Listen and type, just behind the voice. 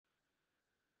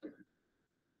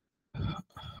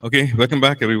Okay, welcome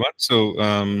back, everyone. So,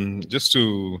 just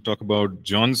to talk about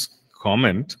John's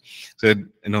comment, said,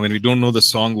 when we don't know the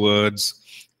song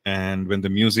words and when the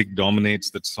music dominates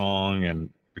that song,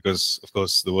 and because, of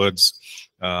course, the words,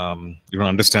 you don't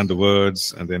understand the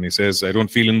words, and then he says, I don't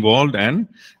feel involved and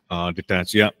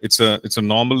detached. Yeah, it's a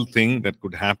normal thing that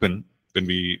could happen when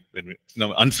we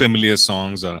unfamiliar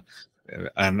songs are,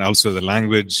 and also the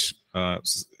language.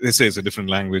 They say it's a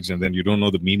different language, and then you don't know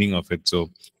the meaning of it.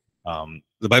 So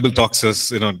the Bible talks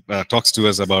to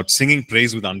us about singing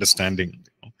praise with understanding.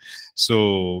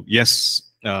 So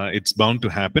yes, it's bound to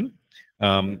happen.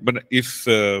 But if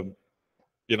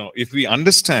we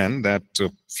understand that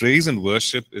praise and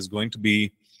worship is going to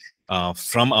be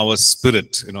from our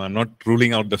spirit, I'm not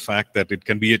ruling out the fact that it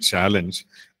can be a challenge,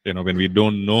 when we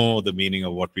don't know the meaning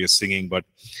of what we are singing. But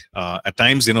at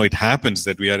times, it happens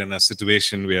that we are in a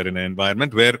situation, we are in an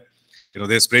environment where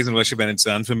there's praise and worship and it's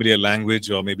an unfamiliar language,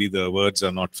 or maybe the words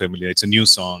are not familiar. It's a new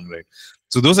song, right?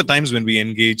 So those are times when we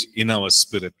engage in our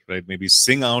spirit, right? Maybe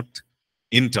sing out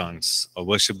in tongues or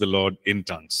worship the Lord in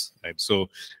tongues, right? So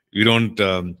we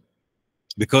don't,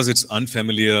 because it's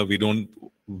unfamiliar, we don't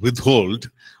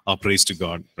withhold our praise to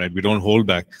God, right? We don't hold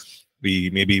back.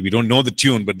 Maybe we don't know the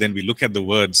tune, but then we look at the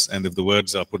words, and if the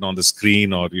words are put on the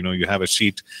screen, or you have a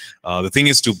sheet, the thing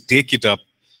is to take it up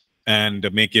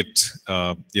and make it,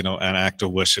 an act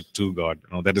of worship to God.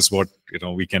 That is what,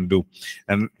 we can do.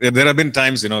 And there have been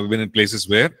times, we've been in places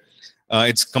where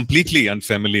it's completely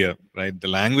unfamiliar, right? The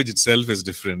language itself is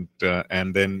different,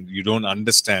 and then you don't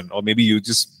understand, or maybe you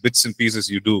just bits and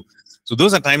pieces you do. So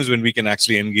those are times when we can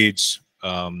actually engage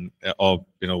or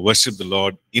worship the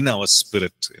Lord in our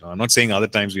spirit. I'm not saying other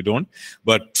times we don't,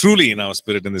 but truly in our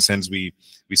spirit, in the sense we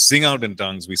sing out in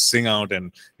tongues, we sing out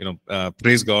and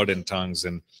praise God in tongues,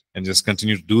 and just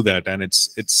continue to do that. And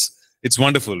it's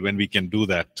wonderful when we can do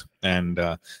that, and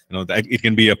it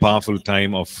can be a powerful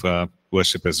time of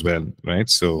worship as well, right?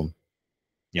 So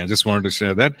yeah, just wanted to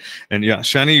share that. And yeah,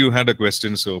 Shani, you had a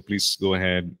question, so please go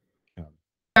ahead.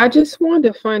 I just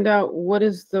wanted to find out what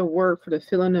is the word for the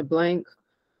fill in the blank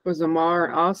for Zamar,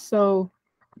 and also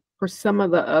for some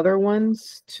of the other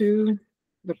ones too,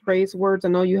 the praise words. I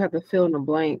know you have to fill in the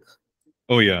blank.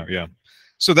 Oh yeah.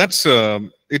 So that's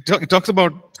it talks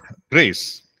about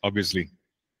praise, obviously.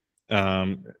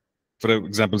 For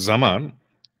example, Zamar,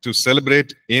 to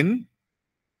celebrate in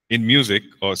music,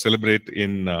 or celebrate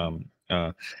in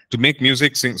to make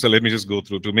music, sing. So let me just go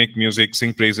through: to make music,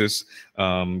 sing praises,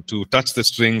 to touch the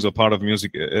strings or part of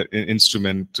music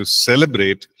instrument, to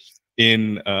celebrate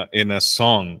in a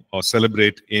song, or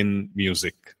celebrate in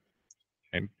music.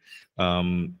 Okay?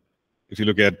 If you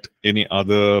look at any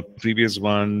other previous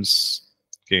ones,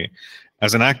 okay,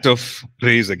 as an act of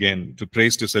praise, again, to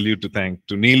praise, to salute, to thank,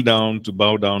 to kneel down, to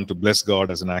bow down, to bless God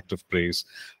as an act of praise.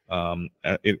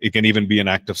 It can even be an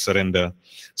act of surrender.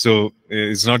 So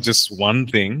it's not just one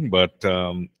thing, but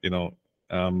glory.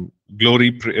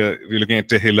 We're looking at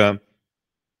Tehillah.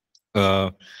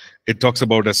 It talks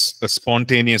about a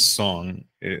spontaneous song.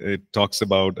 It talks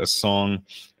about a song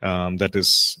that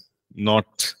is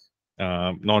not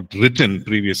written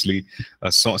previously,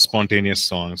 a spontaneous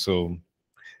song. So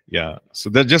yeah, so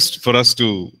that's just for us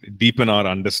to deepen our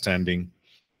understanding.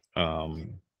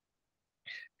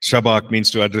 Shabak means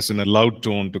to address in a loud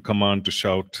tone, to command, to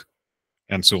shout,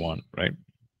 and so on, right?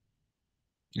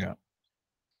 Yeah.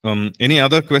 Any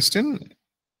other question?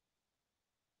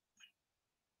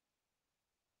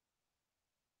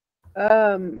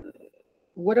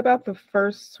 What about the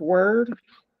first word?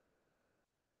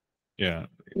 Yeah.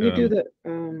 You do the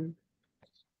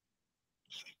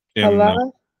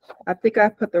Allah. I think I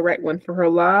put the right one for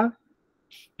Allah.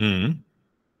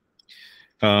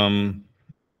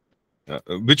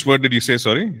 Which word did you say?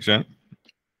 Sorry, Shan?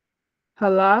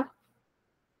 Halal.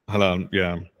 Halal,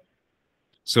 yeah.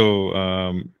 So,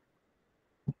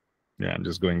 yeah, I'm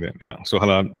just going there now. So,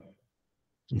 halal.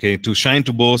 Okay, to shine,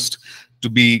 to boast, to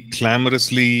be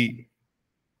clamorously,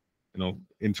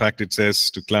 in fact, it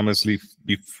says to clamorously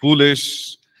be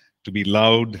foolish, to be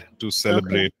loud, to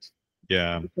celebrate. Okay.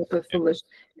 Yeah. Foolish.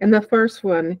 And the first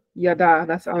one, yada.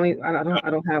 That's only I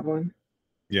don't have one.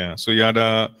 Yeah. So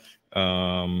yada.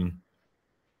 Okay.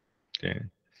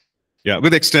 Yeah,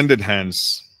 with extended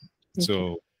hands.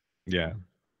 So, yeah.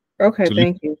 Okay, so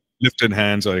thank you. Lifted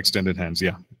hands or extended hands.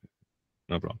 Yeah,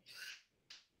 no problem.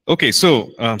 Okay,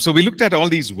 so so we looked at all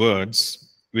these words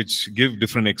which give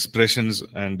different expressions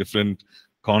and different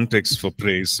contexts for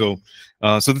praise. So,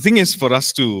 so the thing is for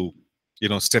us to,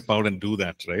 step out and do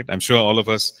that, right? I'm sure all of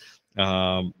us,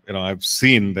 I've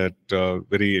seen that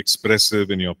very expressive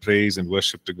in your praise and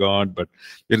worship to God. But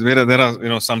there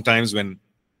are, sometimes when,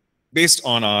 based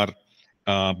on our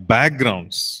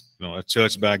backgrounds, a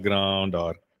church background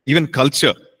or even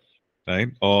culture, right?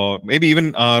 Or maybe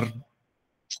even our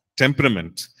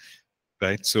temperament,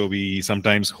 right? So we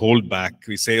sometimes hold back.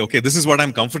 We say, okay, this is what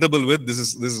I'm comfortable with. This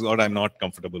is what I'm not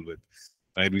comfortable with,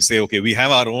 right? We say, okay, we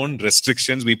have our own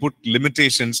restrictions. We put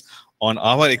limitations on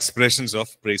our expressions of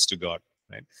praise to God,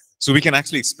 right? So we can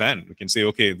actually expand. We can say,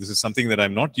 okay, this is something that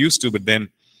I'm not used to, but then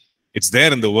it's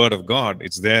there in the Word of God.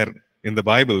 It's there in the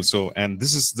Bible. So, and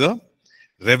this is the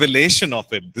revelation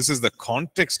of it. This is the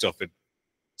context of it.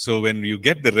 So when you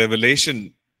get the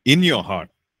revelation in your heart,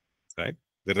 right?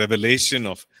 The revelation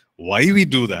of why we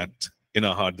do that in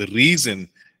our heart, the reason,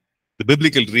 the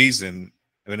biblical reason,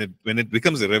 when it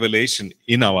becomes a revelation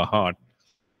in our heart,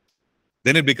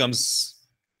 then it becomes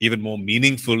even more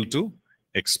meaningful to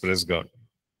express God.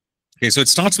 Okay, so it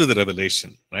starts with the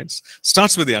revelation, right?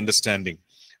 Starts with the understanding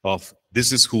of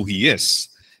this is who He is.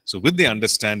 So with the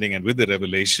understanding and with the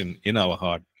revelation in our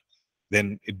heart,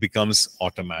 then it becomes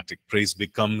automatic. Praise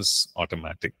becomes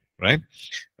automatic, right?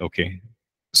 Okay.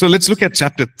 So let's look at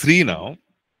chapter 3 now,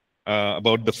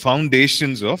 about the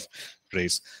foundations of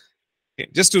praise. Okay.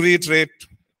 Just to reiterate,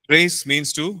 praise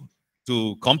means to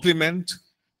compliment,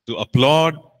 to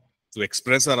applaud, to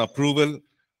express our approval,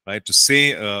 right? To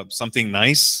say something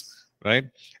nice, right?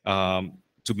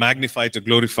 To magnify, to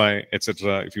glorify,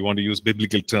 etc. If you want to use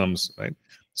biblical terms, right?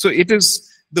 So it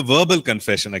is the verbal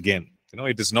confession again.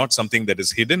 It is not something that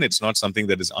is hidden. It's not something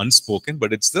that is unspoken,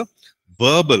 but it's the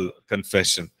verbal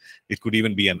confession. It could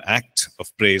even be an act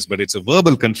of praise, but it's a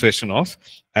verbal confession of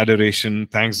adoration,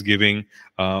 thanksgiving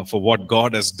for what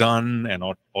God has done and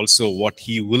also what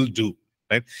He will do.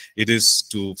 Right? It is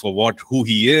for who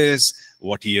He is,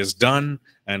 what He has done,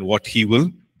 and what He will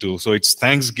do. So it's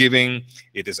thanksgiving,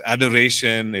 it is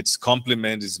adoration, it's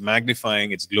compliment, it's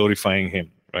magnifying, it's glorifying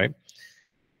Him. Right?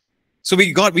 So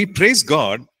we praise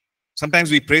God.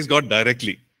 Sometimes we praise God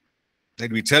directly.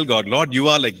 Right? We tell God, Lord, you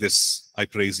are like this, I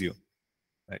praise you.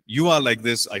 Right? You are like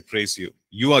this, I praise you.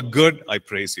 You are good, I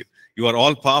praise you. You are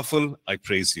all powerful, I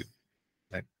praise you.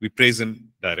 Right? We praise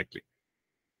Him directly.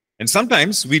 And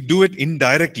sometimes we do it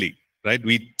indirectly. Right?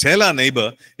 We tell our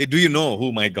neighbor, hey, do you know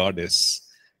who my God is?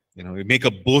 We make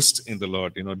a boast in the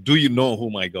Lord. Do you know who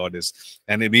my God is?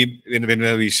 And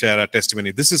whenever we share our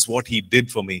testimony, this is what He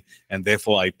did for me, and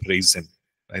therefore I praise Him.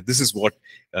 Right? This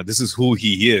is who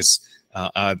He is,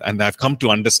 and I've come to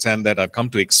understand that. I've come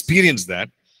to experience that,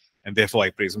 and therefore I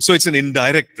praise Him. So it's an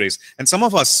indirect praise. And some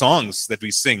of our songs that we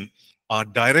sing are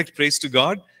direct praise to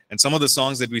God, and some of the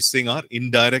songs that we sing are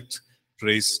indirect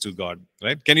praise to God.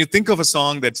 Right? Can you think of a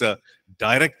song that's a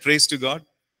direct praise to God?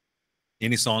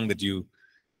 Any song that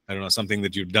I don't know, something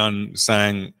that you've done,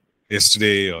 sang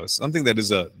yesterday, or something that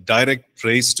is a direct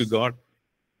praise to God?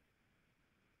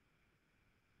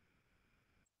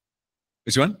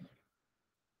 Which one?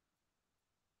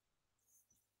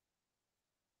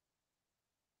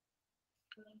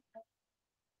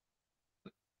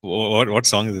 What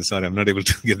song is this? Sorry, I'm not able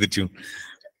to get the tune.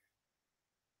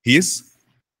 He is?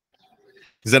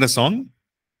 Is that a song?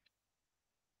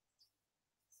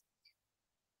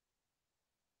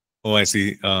 Oh, I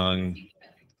see.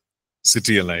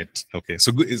 City Alight. Okay,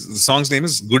 so the song's name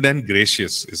is Good and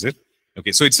Gracious, is it?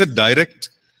 Okay, so it's a direct,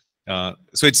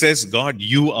 so it says, God,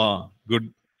 you are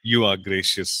good, you are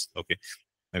gracious. Okay,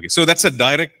 so that's a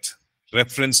direct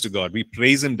reference to God. We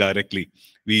praise Him directly.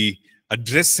 We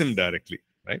address Him directly,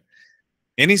 right?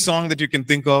 Any song that you can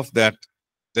think of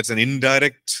that's an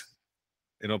indirect,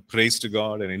 praise to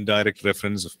God, an indirect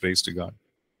reference of praise to God,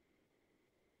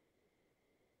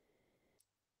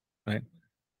 right?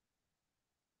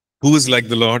 Who is like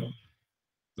the Lord,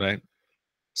 right?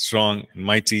 Strong,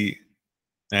 mighty.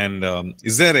 And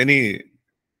is there any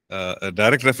a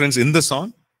direct reference in the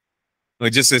song? No,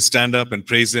 it just says stand up and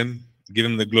praise Him, give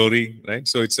Him the glory, right?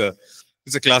 So it's a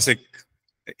classic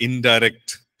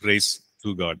indirect praise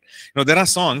to God. There are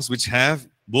songs which have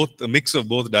a mix of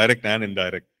both direct and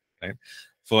indirect, right?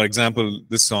 For example,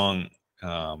 this song,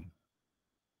 I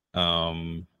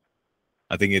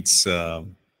think it's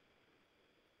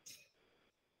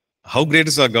How Great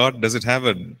Is Our God? Does it have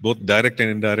a both direct and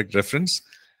indirect reference?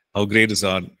 How great is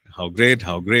how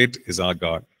great is our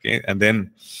God? Okay, and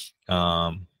then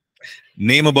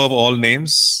name above all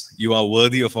names, you are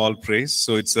worthy of all praise.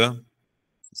 So it's a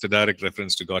direct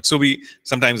reference to God. So we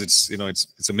sometimes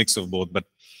it's a mix of both. But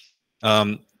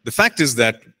the fact is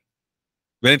that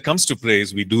when it comes to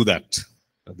praise, we do that.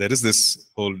 There is this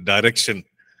whole direction,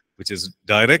 which is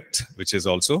direct, which is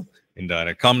also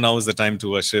indirect. Come now is the time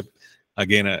to worship.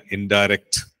 Again, an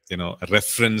indirect, a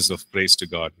reference of praise to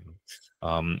God.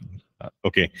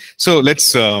 Okay, so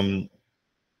let's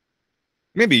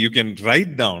maybe you can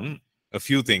write down a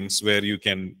few things where you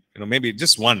can, maybe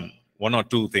just one or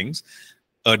two things,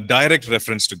 a direct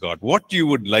reference to God. What you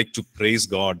would like to praise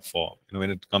God for,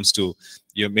 when it comes to,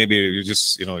 maybe you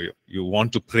just, you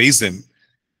want to praise Him.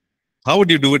 How would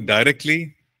you do it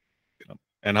directly?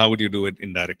 And how would you do it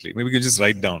indirectly? Maybe you can just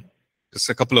write down just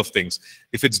a couple of things.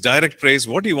 If it's direct praise,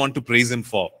 what do you want to praise Him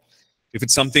for? If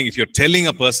it's something, if you're telling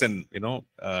a person,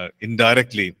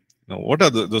 indirectly, what are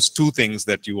those two things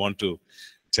that you want to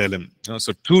tell Him?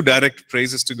 So 2 direct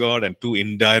praises to God and 2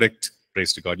 indirect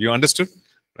praise to God. You understood,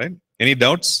 right? Any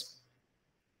doubts?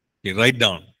 You write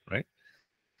down, right?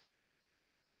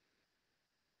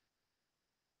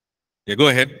 Yeah, go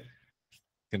ahead.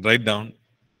 You can write down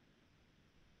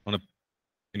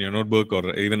in your notebook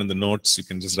or even in the notes. You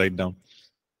can just write down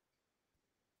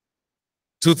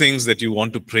 2 things that you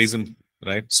want to praise Him,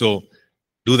 right? So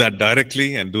do that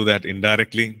directly and do that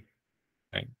indirectly.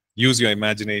 Right? Use your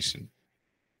imagination.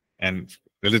 And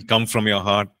will it come from your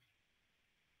heart?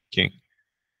 Okay.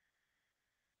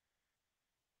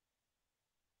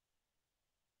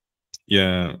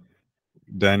 Yeah.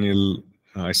 Daniel,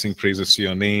 I sing praises to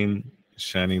your name.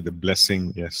 Shani, the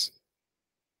blessing. Yes.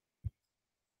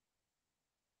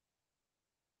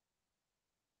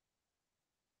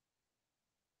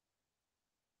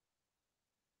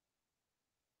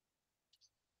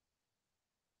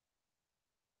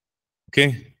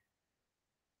 Okay.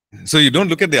 So you don't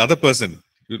look at the other person.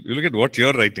 You look at what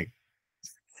you're writing.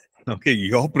 Okay.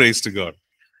 Your praise to God.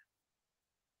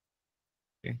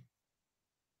 Okay.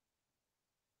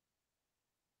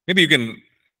 Maybe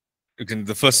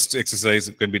the first exercise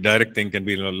can be direct thing, can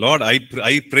be, Lord, I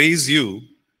praise you,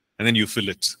 and then you fill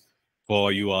it.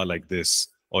 For you are like this,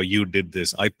 or you did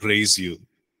this. I praise you.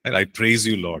 Right? I praise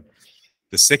you, Lord.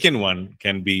 The second one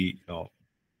can be,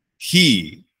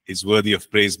 He is worthy of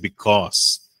praise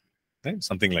because, right?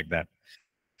 Something like that.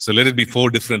 So let it be 4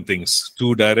 different things,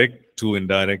 2 direct, 2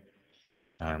 indirect.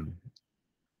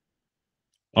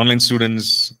 Online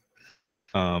students,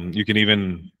 you can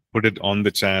even put it on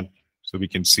the chat so we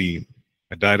can see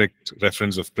a direct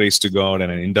reference of praise to God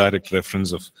and an indirect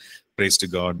reference of praise to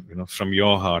God, from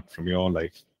your heart, from your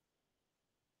life.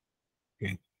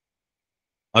 Okay.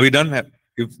 Are we done?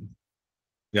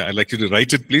 Yeah, I'd like you to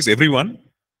write it, please. Everyone,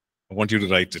 I want you to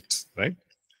write it, right?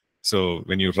 So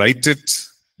when you write it,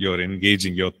 you're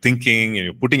engaging, you're thinking, and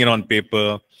you're putting it on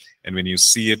paper. And when you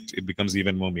see it, it becomes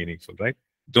even more meaningful, right?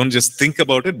 Don't just think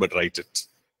about it, but write it.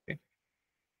 Okay.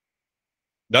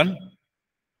 Done?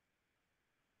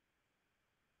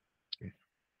 Okay.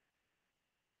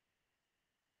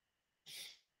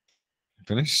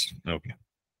 Finished? Okay.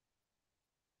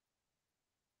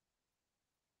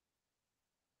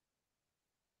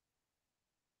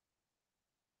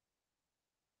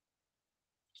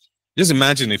 Just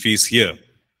imagine if he's here.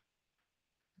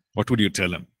 What would you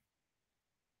tell him?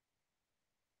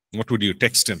 What would you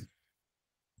text him?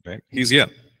 Right? He's here.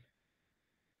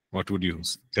 What would you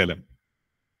tell him?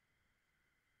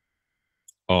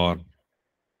 Or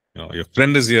your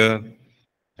friend is here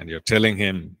and you're telling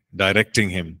him, directing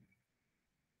him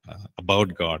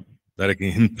about God,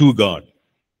 directing him to God.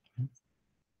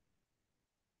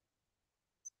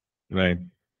 Right?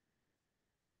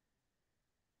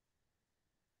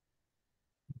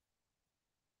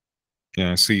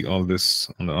 Yeah, I see all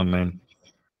this on the online.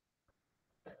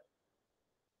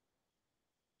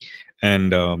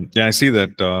 And yeah, I see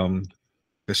that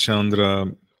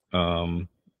Chandra,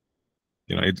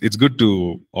 it's good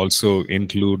to also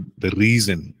include the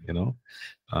reason,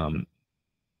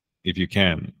 if you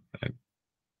can.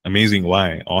 Amazing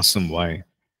why, awesome why.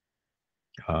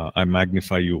 I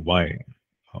magnify you why.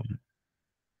 Um,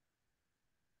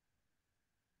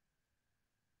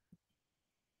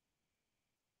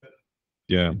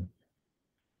 yeah.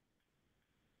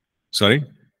 Sorry?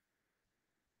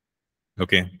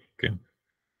 Okay. Okay.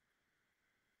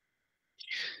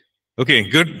 Okay,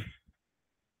 good.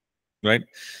 Right.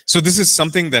 So this is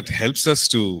something that helps us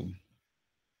to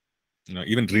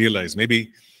even realize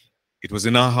maybe it was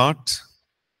in our heart,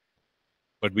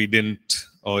 but we didn't,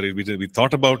 or we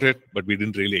thought about it, but we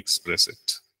didn't really express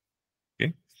it.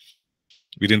 Okay.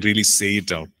 We didn't really say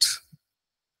it out.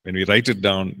 When we write it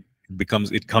down,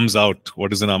 it comes out.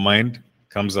 What is in our mind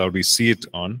comes out. We see it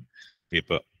on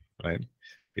paper, right?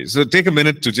 Okay, so take a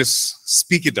minute to just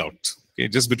speak it out. Okay,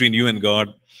 just between you and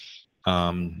God,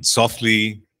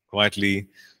 softly, quietly,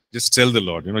 just tell the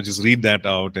Lord. Just read that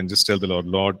out and just tell the Lord,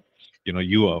 Lord,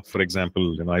 you are, for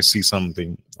example, I see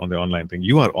something on the online thing.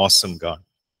 You are awesome, God,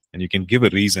 and you can give a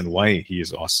reason why He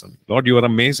is awesome. Lord, you are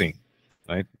amazing,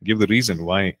 right? Give the reason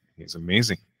why He's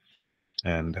amazing.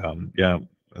 And yeah,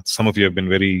 some of you have been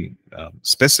very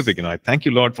specific. I thank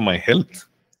you, Lord, for my health.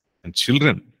 and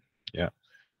children. Yeah.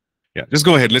 Yeah. Just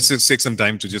go ahead. Let's just take some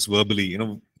time to just verbally,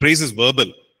 praise is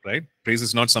verbal, right? Praise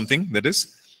is not something that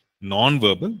is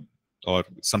non-verbal or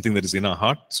something that is in our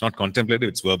heart. It's not contemplative,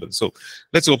 it's verbal. So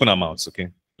let's open our mouths, okay?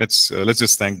 Let's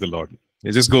just thank the Lord.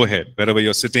 Yeah, just go ahead, wherever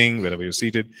you're sitting, wherever you're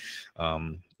seated.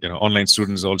 Online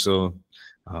students also,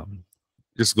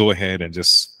 just go ahead and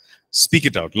just speak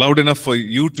it out loud enough for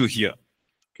you to hear.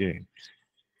 Okay.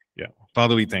 Yeah.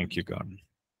 Father, we thank you, God.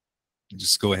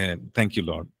 Just go ahead. Thank you,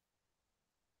 Lord.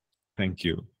 Thank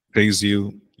you. Praise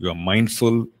you. You are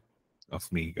mindful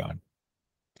of me, God.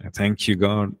 I thank you,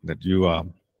 God, that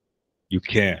you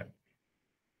care.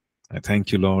 I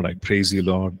thank you, Lord. I praise you,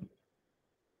 Lord,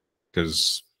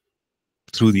 because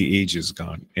through the ages,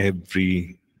 God,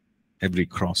 every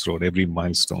crossroad, every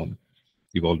milestone,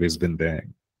 you've always been there.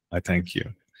 I thank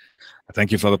you. I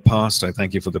thank you for the past. I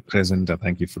thank you for the present. I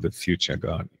thank you for the future,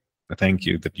 God. I thank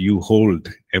you that you hold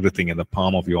everything in the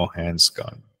palm of your hands,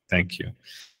 God. Thank you.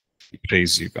 We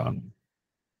praise you, God.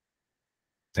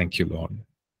 Thank you, Lord.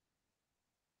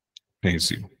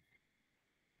 Praise you.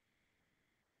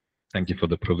 Thank you for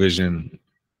the provision.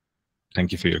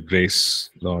 Thank you for your grace,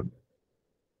 Lord.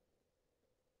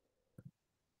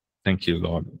 Thank you,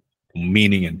 Lord, for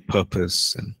meaning and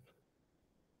purpose. And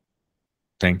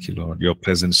thank you, Lord. Your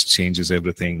presence changes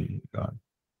everything, God.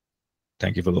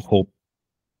 Thank you for the hope.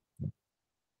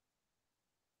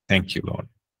 Thank you, Lord.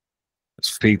 As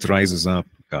faith rises up,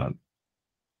 God,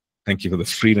 thank you for the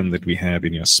freedom that we have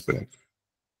in your spirit.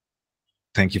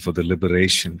 Thank you for the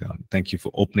liberation, God. Thank you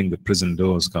for opening the prison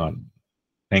doors, God.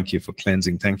 Thank you for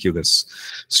cleansing. Thank you that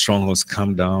strongholds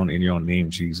come down in your name,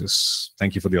 Jesus.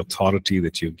 Thank you for the authority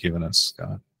that you've given us,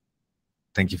 God.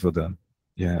 Thank you for the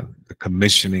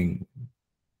commissioning,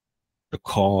 the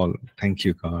call. Thank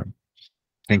you, God.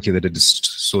 Thank you that it is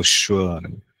so sure.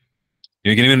 And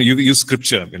you can even use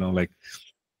scripture, like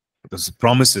the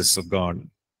promises of God.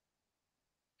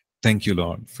 Thank you,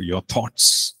 Lord, for your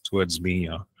thoughts towards me,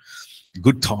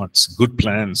 good thoughts, good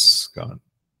plans, God.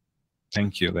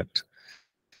 Thank you that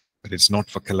it's not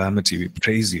for calamity. We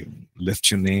praise you, lift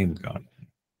your name, God.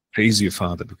 Praise you,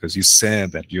 Father, because you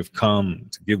said that you've come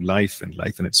to give life and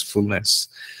life in its fullness.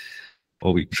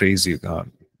 Oh, we praise you, God.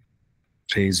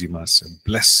 Praise you, Master.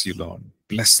 Bless you, Lord.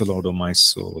 Bless the Lord, O my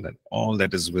soul, and all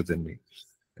that is within me.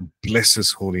 And bless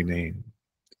his holy name.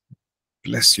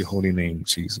 Bless your holy name,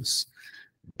 Jesus.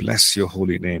 Bless your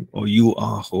holy name. Oh, you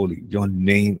are holy. Your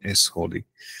name is holy.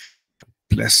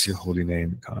 Bless your holy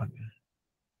name, God.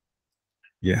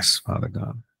 Yes, Father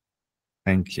God.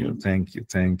 Thank you, thank you,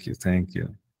 thank you, thank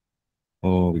you.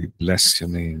 Oh, we bless your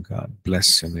name, God.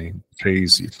 Bless your name.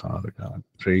 Praise you, Father God.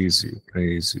 Praise you,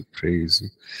 praise you, praise you.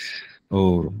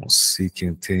 Oh,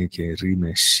 Romosikente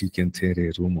rime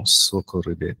shikentere rumo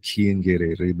socorre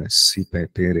kiengere rime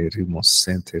sipere rimo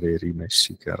sentere rime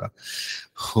shikara.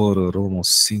 Horo romo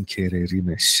sinkere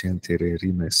rime shentere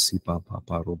rime sipa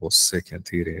papa robo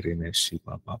sekentere rime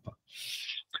shipa papa.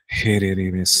 Here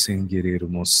rime singere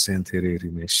rumo sentere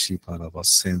rime shipa lava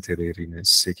sentere rime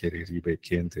sekere ribe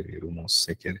kentere rumo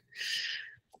sekere.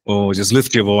 Oh, just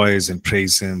lift your voice and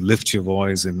praise him. Lift your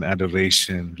voice in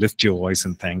adoration. Lift your voice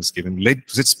in thanksgiving.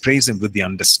 Let's praise him with the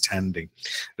understanding.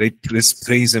 Right? Let's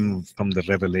praise him from the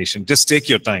revelation. Just take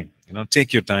your time.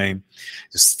 Take your time.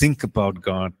 Just think about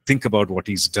God. Think about what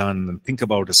he's done and think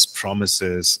about his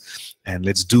promises. And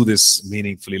let's do this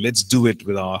meaningfully. Let's do it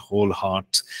with our whole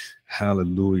heart.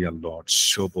 Hallelujah, Lord.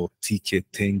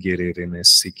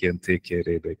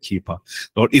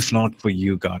 Lord, if not for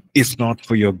you, God, if not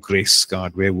for your grace,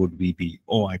 God, where would we be?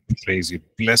 Oh, I praise you.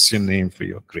 Bless your name for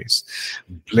your grace.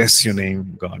 Bless your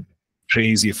name, God.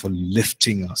 Praise you for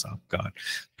lifting us up, God.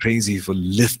 Praise you for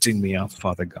lifting me up,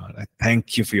 Father God. I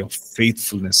thank you for your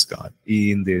faithfulness, God.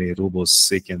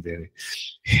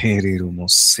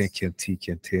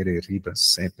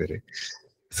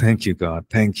 Thank you, God.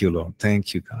 Thank you, Lord.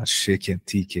 Thank you, God.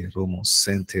 Shekentike romo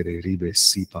sentere ribe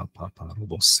sipa papa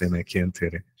robo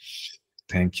semekentere.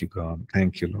 Thank you, God.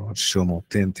 Thank you, Lord. Shomo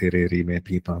tentere rime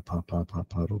pipa papa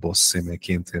papa robo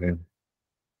semekentere.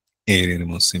 Yeah,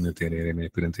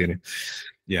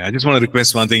 I just want to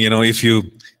request one thing. If you,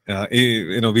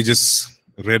 we just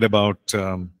read about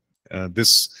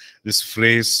this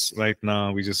phrase right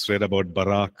now. We just read about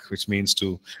barak, which means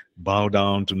to bow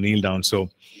down, to kneel down. So,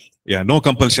 yeah, no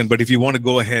compulsion. But if you want to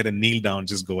go ahead and kneel down,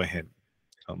 just go ahead.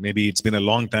 Maybe it's been a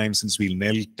long time since we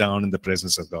knelt down in the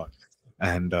presence of God.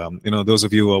 And those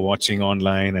of you who are watching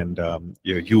online, and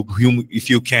if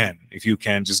you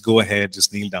can, just go ahead,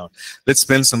 just kneel down. Let's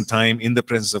spend some time in the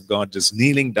presence of God, just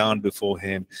kneeling down before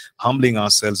Him, humbling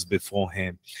ourselves before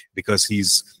Him, because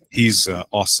He's He's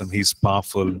awesome. He's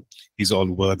powerful. He's all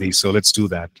worthy. So let's do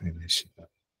that.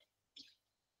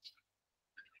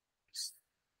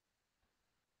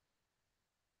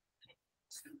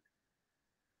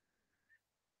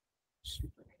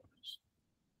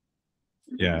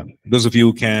 Yeah, those of you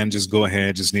who can, just go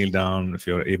ahead, just kneel down if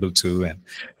you're able to,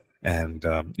 and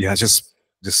yeah, just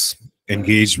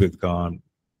engage with God.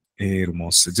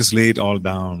 Just lay it all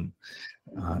down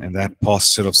in that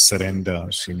posture of surrender.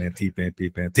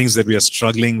 Things that we are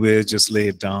struggling with, just lay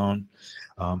it down.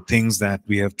 Things that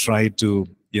we have tried to,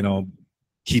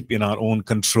 keep in our own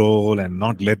control and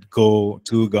not let go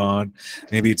to God.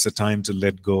 Maybe it's a time to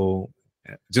let go,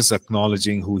 just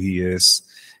acknowledging who He is.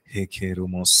 Yes,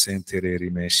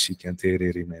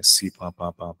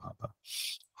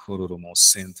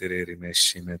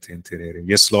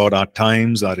 Lord, our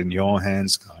times are in your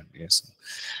hands, God. Yes.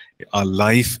 Our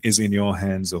life is in your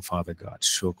hands, oh Father God.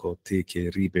 Shoko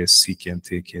teke ribe siken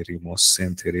teke rimo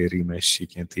sentere rime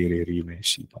shiken tere rime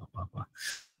shipa papa.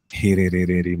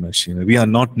 We are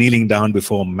not kneeling down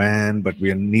before man, but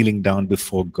we are kneeling down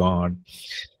before God.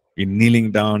 We're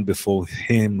kneeling down before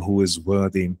Him who is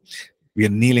worthy. We are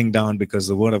kneeling down because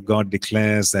the word of God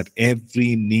declares that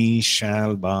every knee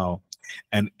shall bow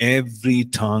and every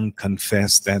tongue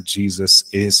confess that Jesus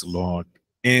is Lord.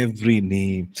 Every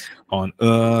knee on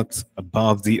earth,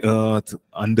 above the earth,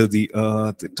 under the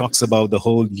earth. It talks about the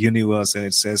whole universe, and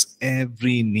it says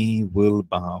every knee will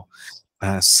bow.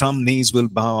 Some knees will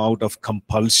bow out of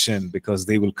compulsion because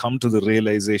they will come to the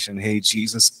realization, hey,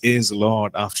 Jesus is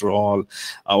Lord after all.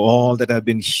 All that I've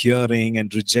been hearing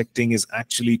and rejecting is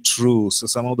actually true. So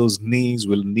some of those knees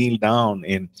will kneel down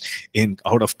in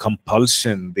out of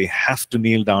compulsion. They have to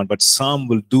kneel down, but some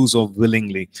will do so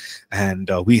willingly. And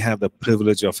we have the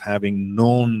privilege of having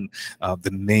known the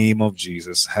name of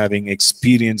Jesus, having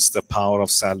experienced the power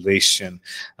of salvation.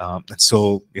 And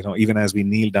so, even as we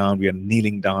kneel down, we are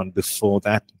kneeling down before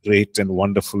that great and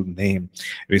wonderful name.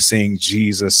 We're saying,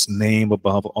 Jesus, name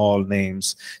above all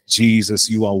names. Jesus,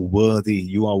 you are worthy.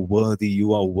 You are worthy.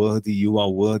 You are worthy. You are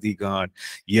worthy, God.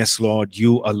 Yes, Lord,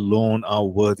 you alone are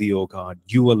worthy, oh God.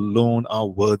 You alone are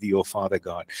worthy, oh Father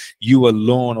God. You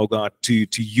alone, oh God, to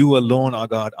you alone, oh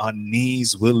God, our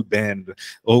knees will bend.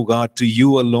 Oh God, to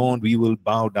you alone we will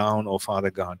bow down, oh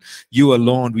Father God. You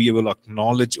alone we will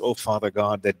acknowledge, oh Father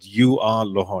God, that you are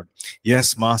Lord.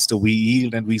 Yes, Master, we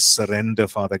yield and we surrender,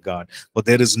 Father God. For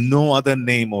there is no other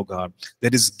name, oh God,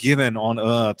 that is given on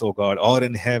earth, oh God, or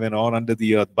in heaven or under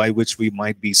the earth by which we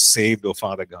might be saved, oh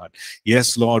Father God.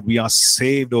 Yes, Lord, we are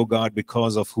saved, oh God,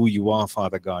 because of who you are,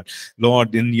 Father God.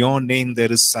 Lord, in your name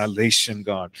there is salvation,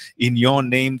 God. In your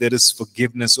name there is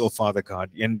forgiveness, oh Father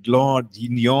God. And Lord,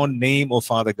 in your name, oh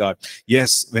Father God,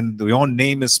 yes, when your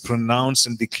name is pronounced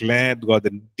and declared, God,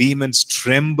 the demons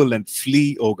tremble and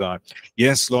flee, oh God.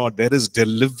 Yes, Lord, there is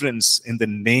deliverance in the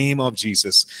name of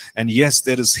Jesus. And yes,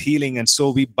 there is healing. And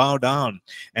so we bow down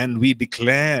and we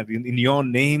declare in your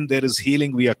name there is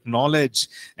healing. We acknowledge.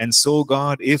 And so,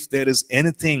 God, if there is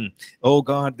anything, oh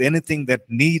God, anything that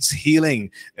needs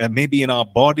healing, maybe in our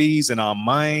bodies and our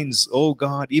minds, oh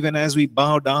God, even as we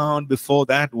bow down before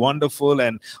that wonderful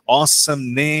and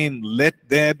awesome name, let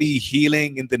there be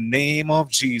healing in the name of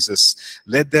Jesus.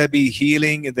 Let there be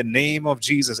healing in the name of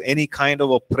Jesus. Any kind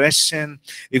of oppression,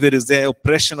 if it is the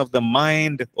oppression of the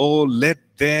mind, oh, let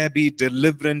there be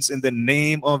deliverance in the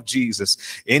name of Jesus.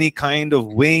 Any kind of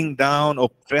weighing down,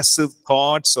 oppressive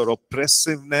thoughts or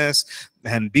oppressiveness,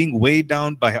 and being weighed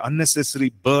down by unnecessary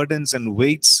burdens and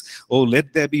weights, oh,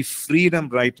 let there be freedom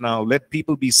right now. Let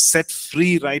people be set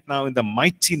free right now in the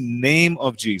mighty name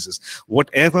of Jesus.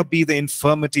 Whatever be the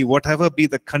infirmity, whatever be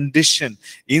the condition,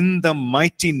 in the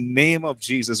mighty name of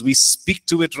Jesus, we speak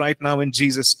to it right now in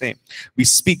Jesus' name. We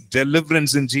speak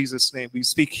deliverance in Jesus' name. We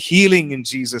speak healing in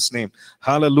Jesus' name.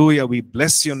 Hallelujah. We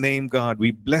bless your name, God. We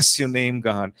bless your name,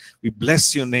 God. We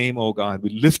bless your name, oh God.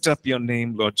 We lift up your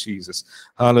name, Lord Jesus.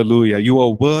 Hallelujah. You are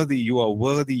worthy. You are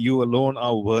worthy. You alone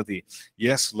are worthy.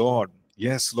 Yes, Lord.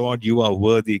 Yes, Lord, you are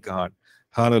worthy, God.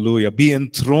 Hallelujah. Be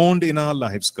enthroned in our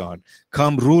lives, God.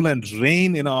 Come rule and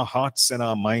reign in our hearts and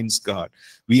our minds, God.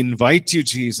 We invite you,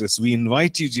 Jesus. We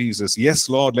invite you, Jesus. Yes,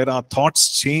 Lord, let our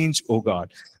thoughts change, oh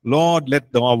God. Lord, let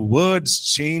our words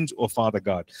change, oh Father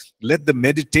God. Let the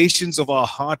meditations of our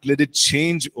heart, let it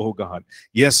change, oh God.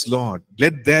 Yes, Lord.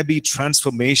 Let there be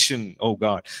transformation, oh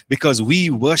God, because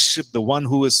we worship the one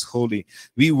who is holy.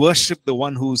 We worship the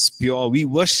one who is pure. We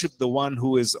worship the one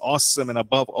who is awesome and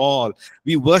above all.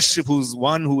 We worship who's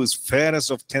one who is fairest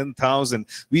of 10,000.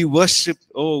 We worship,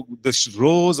 oh, the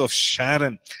rose of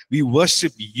Sharon. We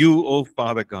worship you, oh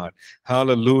Father God.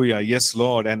 Hallelujah. Yes,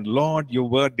 Lord. And Lord, your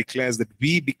word declares that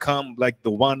we become like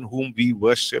the one whom we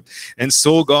worship. And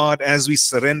so, God, as we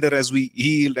surrender, as we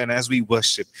yield, and as we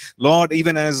worship, Lord,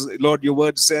 even as, Lord, your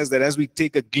word says that as we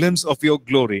take a glimpse of your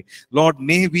glory, Lord,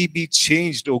 may we be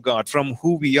changed, oh God, from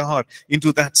who we are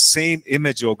into that same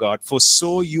image, oh God. For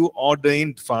so you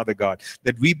ordained, Father God,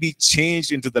 that we be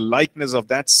changed into the likeness of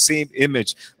that same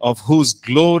image, of whose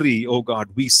glory, oh God,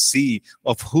 we see,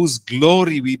 of whose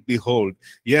glory we behold.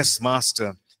 Yes,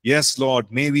 Master. Yes, Lord,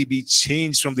 may we be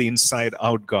changed from the inside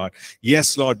out, God.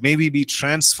 Yes, Lord, may we be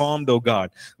transformed, oh God.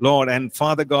 Lord, and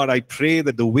Father God, I pray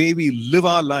that the way we live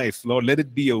our life, Lord, let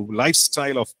it be a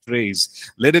lifestyle of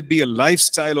praise. Let it be a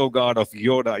lifestyle, oh God, of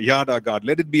Yada, God.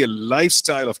 Let it be a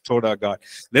lifestyle of Toda, God.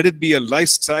 Let it be a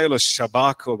lifestyle of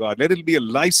Shabak, oh God. Let it be a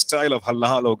lifestyle of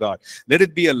Halal, oh God. Let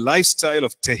it be a lifestyle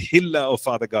of Tehillah, oh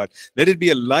Father God. Let it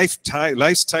be a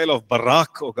lifestyle of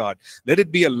Barak, oh God. Let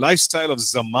it be a lifestyle of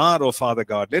Zamar, oh Father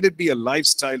God. Let it be a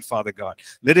lifestyle, Father God.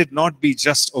 Let it not be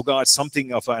just, oh God,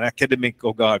 something of an academic,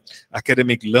 oh God,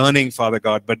 academic learning, Father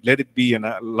God, but let it be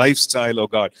a lifestyle, oh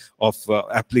God, of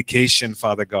application,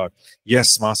 Father God.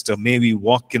 Yes, Master, may we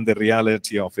walk in the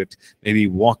reality of it. May we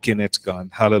walk in it, God.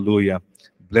 Hallelujah.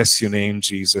 Bless your name,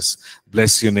 Jesus.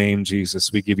 Bless your name,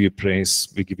 Jesus. We give you praise.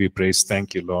 We give you praise.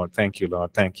 Thank you, Lord. Thank you,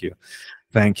 Lord. Thank you.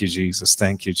 Thank you, Jesus.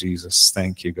 Thank you, Jesus.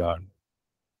 Thank you, God.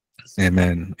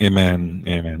 Amen. Amen.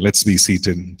 Amen. Let's be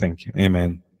seated. Thank you.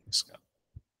 Amen.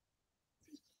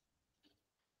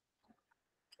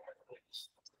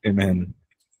 Amen.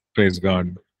 Praise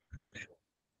God.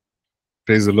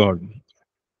 Praise the Lord.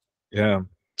 Yeah.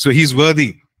 So he's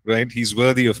worthy, right? He's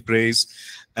worthy of praise.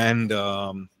 And,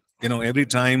 every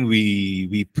time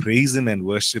we praise him and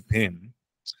worship him,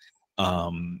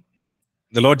 um,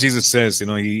 the Lord Jesus says,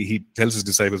 he tells his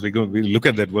disciples, we look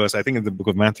at that verse, I think in the book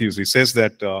of Matthew, he says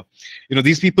that,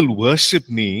 these people worship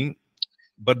me,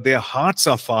 but their hearts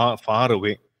are far, far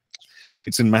away.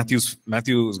 It's in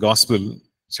Matthew's Gospel,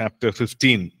 chapter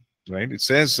 15, right? It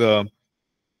says,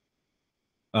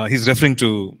 he's referring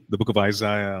to the book of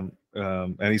Isaiah,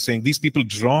 and he's saying, these people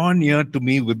draw near to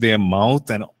me with their mouth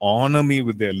and honor me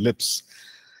with their lips,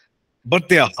 but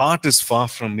their heart is far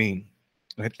from me.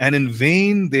 Right? And in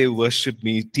vain they worship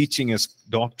me, teaching as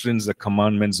doctrines the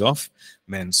commandments of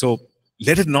men. So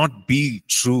let it not be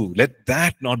true. Let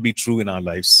that not be true in our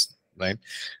lives. Right?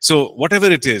 So whatever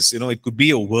it is, it could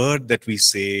be a word that we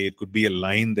say, it could be a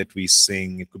line that we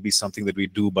sing, it could be something that we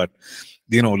do, but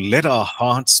let our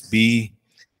hearts be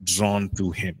drawn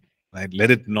to him. Right? Let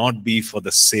it not be for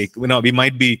the sake. We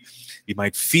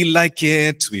might feel like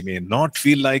it, we may not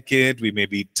feel like it, we may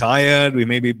be tired,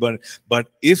 but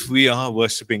if we are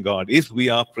worshiping God, if we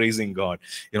are praising God,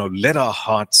 let our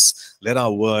hearts, let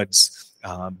our words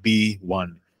be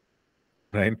one.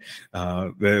 Right?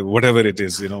 Whatever it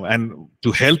is, and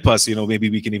to help us, maybe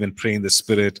we can even pray in the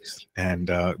Spirit,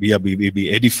 and we be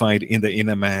edified in the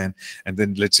inner man. And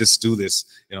then let's just do this,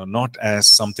 not as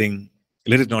something.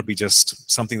 Let it not be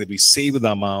just something that we say with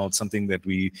our mouth, something that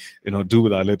we, do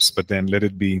with our lips, but then let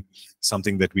it be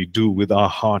something that we do with our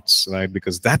hearts, right?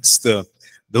 Because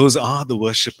those are the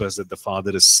worshipers that the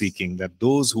Father is seeking, that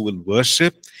those who will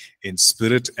worship in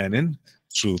spirit and in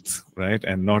truth, right?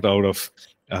 And not out of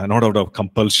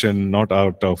compulsion, not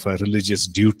out of a religious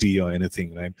duty or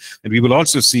anything, right? And we will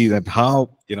also see that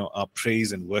how, our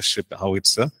praise and worship, how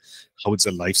it's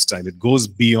a lifestyle. It goes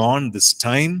beyond this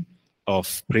time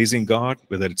of praising God,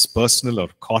 whether it's personal or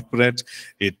corporate.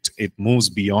 It moves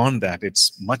beyond that.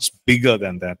 It's much bigger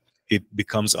than that. It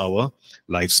becomes our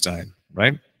lifestyle,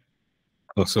 right?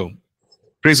 So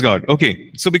praise God.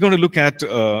 Okay, so we're going to look at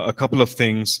a couple of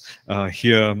things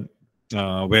here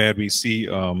where we see,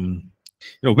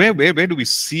 where do we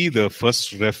see the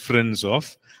first reference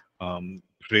of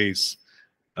praise?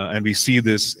 And we see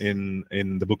this in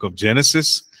the book of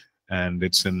Genesis, and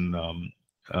it's in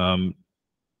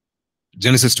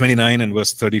Genesis 29 and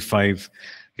verse 35.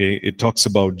 Okay, it talks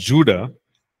about Judah.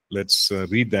 Let's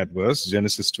read that verse.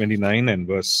 Genesis 29 and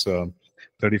verse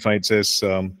 35. It says,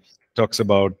 talks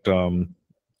about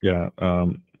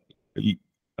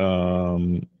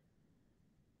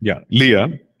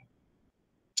Leah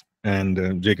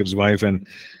and Jacob's wife, and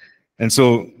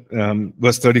so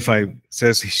verse 35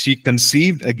 says, she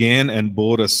conceived again and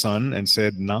bore a son and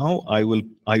said, now I will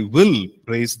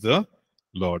praise the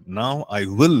Lord. Now I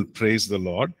will praise the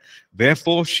Lord.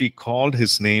 Therefore she called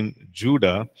his name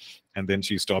Judah, and then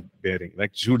she stopped bearing.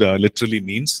 Like Judah literally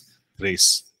means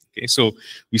praise. Okay, so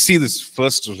we see this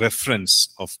first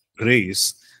reference of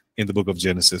praise in the book of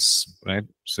Genesis, right?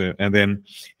 So, and then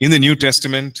in the New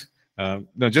Testament,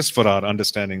 just for our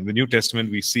understanding, the New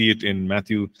Testament, we see it in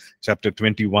Matthew chapter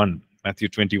 21. Matthew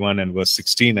 21 and verse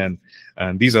 16,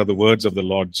 and these are the words of the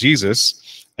Lord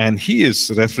Jesus, and he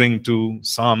is referring to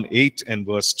Psalm 8 and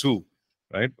verse 2,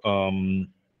 right?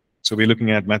 So we're looking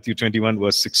at Matthew 21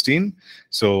 verse 16.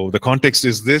 So the context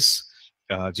is this: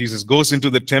 Jesus goes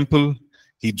into the temple.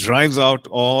 He drives out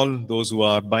all those who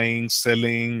are buying,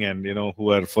 selling, and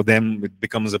who are, for them it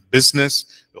becomes a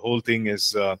business. The whole thing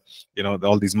is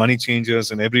all these money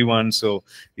changers and everyone. So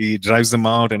he drives them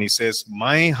out and he says,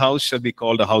 "My house shall be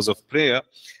called a house of prayer,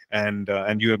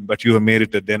 but you have made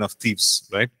it a den of thieves."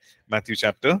 Right? Matthew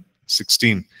chapter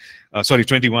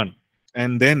 21.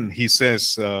 And then he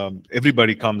says,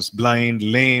 everybody comes blind,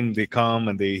 lame, they come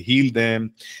and they heal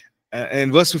them.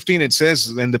 In verse 15, it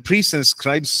says, when the priests and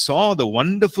scribes saw the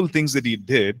wonderful things that he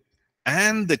did,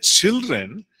 and the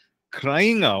children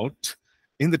crying out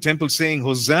in the temple saying,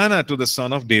 "Hosanna to the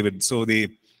Son of David." So they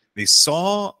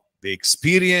saw, they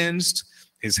experienced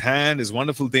his hand, his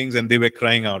wonderful things, and they were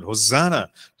crying out, "Hosanna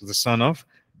to the Son of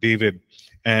David."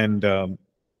 And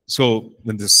so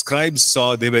when the scribes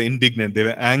saw, they were indignant, they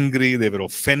were angry, they were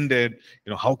offended.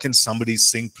 How can somebody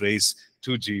sing praise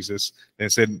to Jesus? They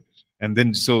said, and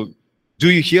then, so do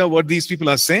you hear what these people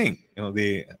are saying?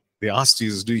 They asked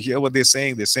Jesus, do you hear what they're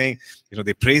saying? They're saying,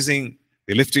 they're praising,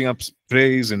 they're lifting up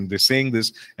praise, and they're saying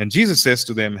this. And Jesus says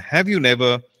to them, "Have you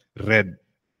never read,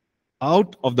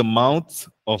 out of the mouth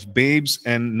of babes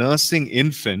and nursing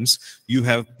infants, you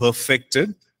have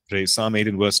perfected praise." Psalm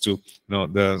 8 verse 2.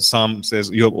 The psalm says,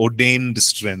 "You have ordained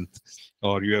strength,"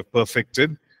 or "You have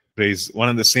perfected praise." One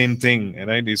and the same thing,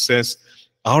 right? It says,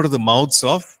 out of the mouths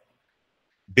of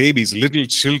babies, little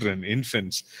children,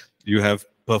 infants, you have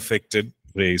perfected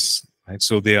praise. Right?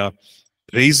 So they are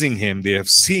praising him. They have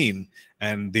seen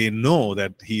and they know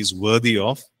that he is worthy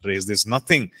of praise. There's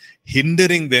nothing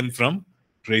hindering them from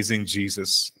praising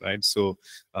Jesus. Right? So,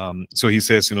 so he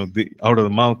says, out of the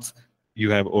mouth you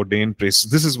have ordained praise.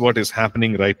 This is what is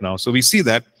happening right now. So we see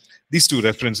that these two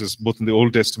references, both in the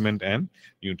Old Testament and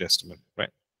New Testament.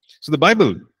 Right? So the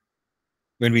Bible,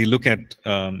 when we look at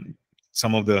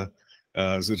some of the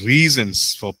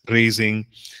reasons for praising,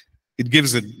 it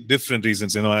gives it different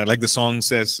reasons. Like the song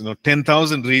says,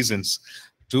 10,000 reasons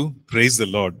to praise the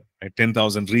Lord. Right?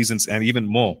 10,000 reasons and even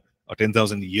more, or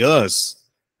 10,000 years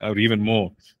or even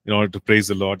more in order to praise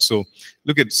the Lord. So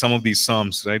look at some of these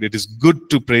psalms, right? It is good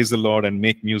to praise the Lord and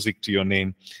make music to your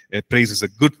name. Praise is a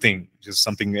good thing, which is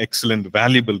something excellent,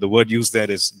 valuable. The word used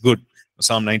there is good.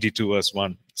 Psalm 92 verse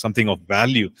 1, something of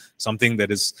value, something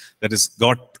that is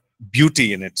got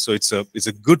beauty in it. So it's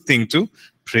a good thing to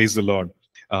praise the Lord.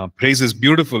 Praise is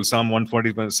beautiful. Psalm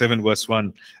 147 verse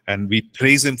 1, and we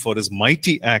praise him for his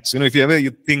mighty acts. If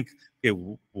you think,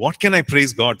 okay, what can I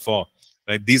praise God for?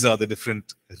 Right? These are the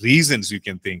different reasons you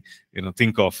can think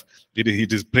of.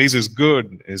 Praise is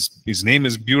good. His name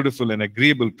is beautiful and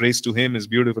agreeable. Praise to him is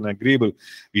beautiful and agreeable.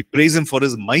 We praise him for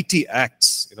his mighty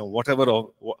acts. Whatever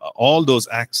all those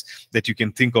acts that you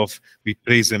can think of, we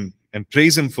praise him. And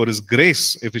praise him for his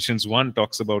grace. Ephesians 1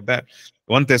 talks about that.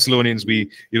 1 Thessalonians,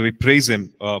 we praise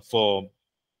him for,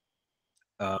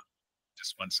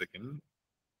 just one second.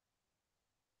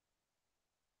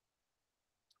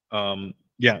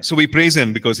 So we praise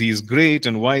him because he is great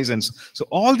and wise. And so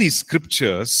all these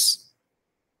scripture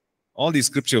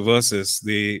verses,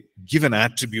 they give an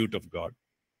attribute of God,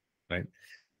 right?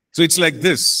 So it's like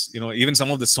this, even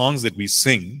some of the songs that we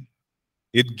sing,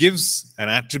 it gives an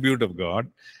attribute of God,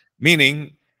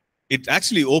 meaning it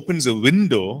actually opens a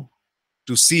window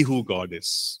to see who God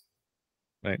is,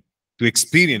 right? To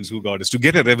experience who God is, to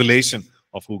get a revelation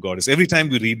of who God is. Every time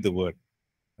we read the word,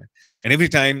 right? And every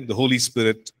time the Holy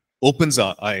Spirit opens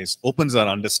our eyes, opens our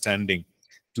understanding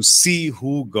to see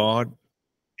who God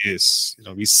is.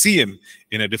 We see him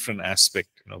in a different aspect.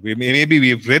 Maybe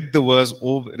we've read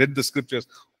the scriptures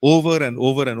over and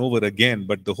over and over again,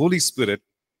 but the Holy Spirit,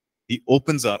 he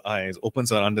opens our eyes,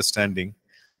 opens our understanding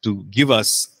to give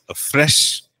us a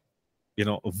fresh,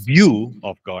 a view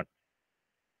of God.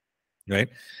 Right?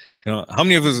 How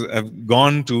many of us have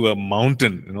gone to a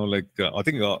mountain? I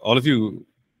think all of you,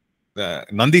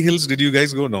 Nandi Hills, did you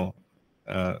guys go? No.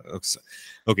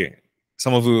 Okay.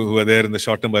 Some of you who are there in the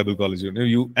short-term Bible college,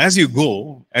 as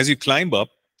you climb up,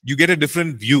 you get a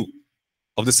different view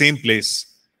of the same place,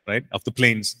 right? Of the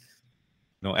plains.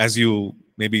 As you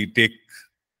maybe take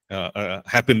a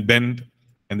hairpin bend,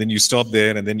 and then you stop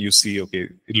there, and then you see, okay,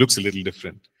 it looks a little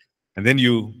different. And then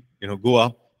you go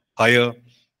up higher,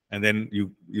 and then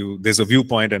there's a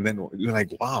viewpoint, and then you're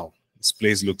like, wow, this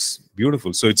place looks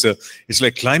beautiful. So it's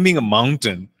like climbing a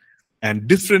mountain, and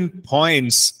different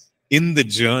points in the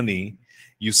journey,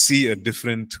 you see a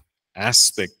different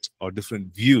aspect or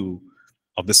different view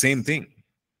of the same thing.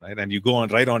 right? And you go on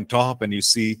right on top, and you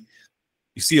see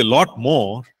a lot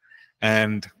more,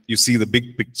 and you see the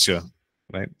big picture,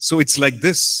 right? So it's like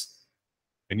this.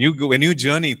 When you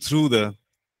journey through the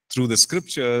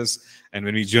scriptures, and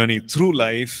when we journey through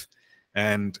life,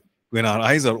 and when our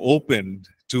eyes are opened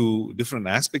to different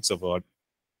aspects of God,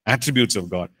 attributes of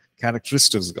God,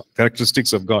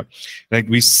 characteristics of God, like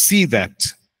we see that,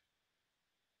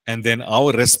 and then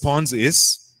our response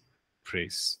is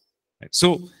praise. Right?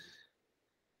 So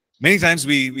many times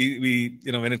we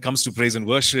when it comes to praise and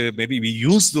worship, maybe we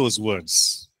use those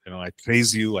words. I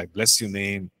praise you, I bless your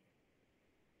name.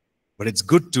 But it's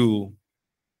good to,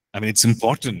 it's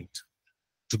important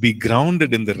to be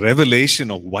grounded in the revelation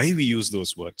of why we use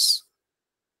those words,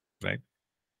 right?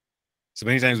 So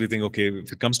many times we think, okay,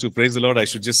 if it comes to praise the Lord, I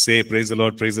should just say praise the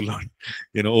Lord,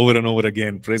 over and over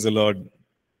again. Praise the Lord.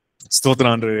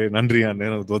 Stotra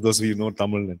Nandriyan, those of you know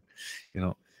Tamil,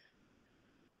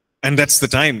 and that's the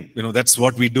time, that's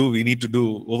what we do. We need to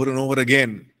do over and over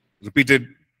again, repeated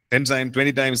 10 times,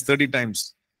 20 times, 30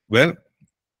 times. Well,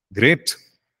 great.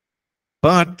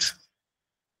 But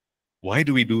why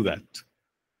do we do that?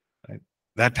 Right?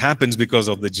 That happens because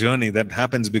of the journey. That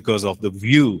happens because of the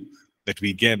view that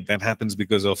we get. That happens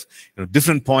because of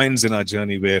different points in our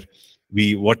journey where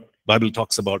what Bible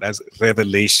talks about as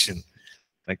revelation,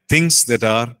 like things that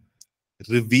are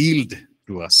revealed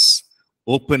to us,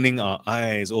 opening our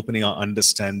eyes, opening our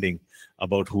understanding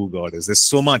about who God is. There's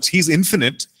so much. He's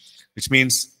infinite, which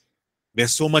means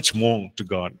there's so much more to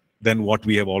God than what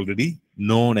we have already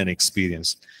known and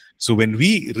experienced. So when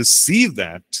we receive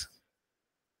that,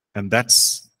 and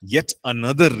that's yet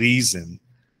another reason,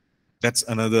 that's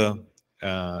another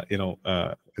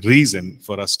reason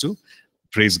for us to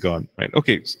praise God. Right?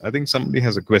 Okay, so I think somebody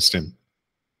has a question.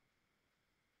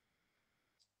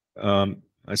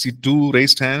 I see 2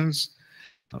 raised hands,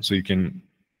 so you can,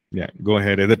 go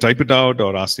ahead. Either type it out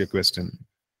or ask your question.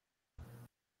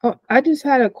 Oh, I just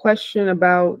had a question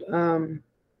about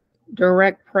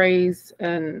direct praise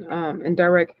and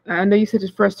indirect. I know you said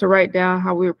it's for us to write down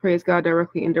how we would praise God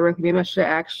directly, indirectly. Maybe I should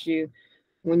have asked you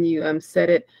when you said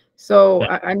it. So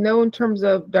I know in terms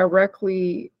of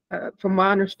directly, from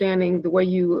my understanding, the way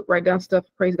you write down stuff,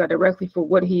 praise God directly for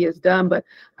what He has done. But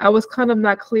I was kind of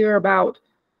not clear about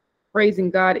praising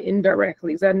God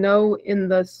indirectly. Because I know in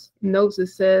the notes it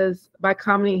says by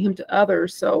commending Him to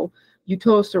others. So you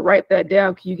told us to write that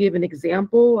down. Can you give an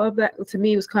example of that? To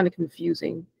me, it was kind of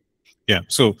confusing. Yeah,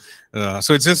 so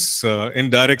it's just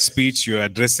indirect speech. You're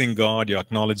addressing God, you're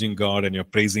acknowledging God, and you're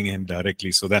praising Him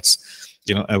directly. So that's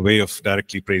a way of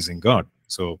directly praising God.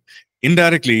 So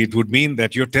indirectly, it would mean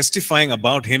that you're testifying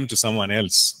about Him to someone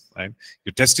else, right?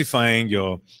 You're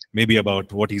testifying maybe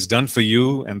about what He's done for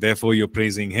you, and therefore you're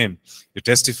praising Him. You're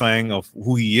testifying of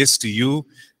who He is to you,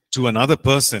 to another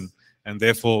person, and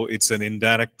therefore it's an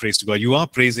indirect praise to God. You are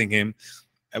praising Him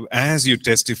as you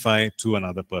testify to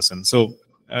another person. So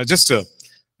just a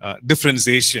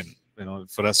differentiation,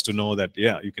 for us to know that,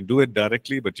 you can do it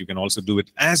directly, but you can also do it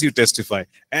as you testify,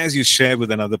 as you share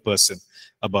with another person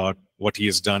about what He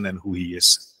has done and who He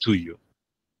is to you.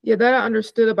 Yeah, that I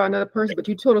understood about another person, but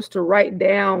you told us to write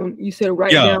down. You said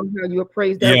write down how you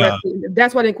appraise directly. Yeah.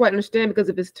 That's what I didn't quite understand, because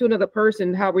if it's to another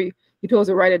person, you told us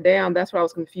to write it down. That's what I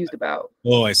was confused about.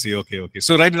 Oh, I see. Okay.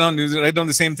 So write down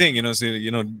the same thing.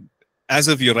 So as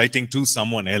if you're writing to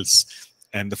someone else.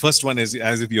 And the first one is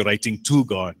as if you're writing to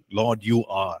God, Lord, you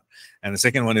are. And the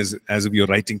second one is as if you're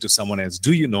writing to someone else.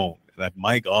 Do you know that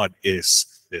my God is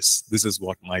this? This is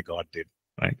what my God did,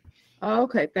 right? Oh,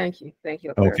 okay, thank you.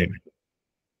 Okay.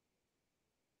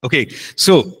 Okay,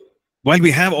 so while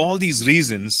we have all these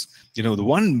reasons, the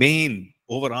one main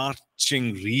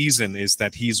overarching reason is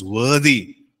that He's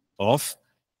worthy of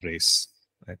praise.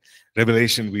 Right?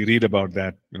 Revelation, we read about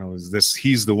that, is this,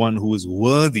 He's the one who is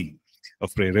worthy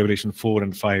of praise. Revelation 4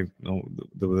 and 5,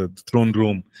 the throne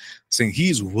room, saying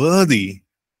He's worthy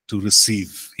to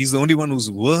receive. He's the only one who's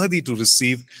worthy to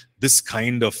receive this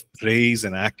kind of praise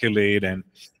and accolade. And,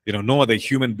 no other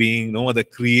human being, no other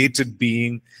created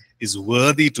being is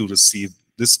worthy to receive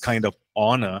this kind of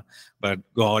honor, but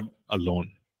God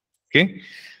alone. Okay?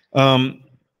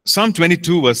 Psalm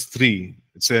 22 verse 3,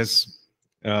 it says,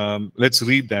 let's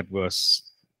read that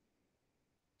verse.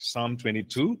 Psalm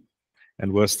 22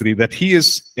 and verse 3, that He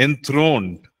is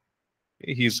enthroned.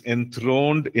 He is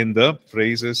enthroned in the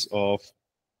praises of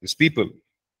His people.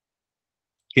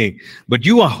 Okay, but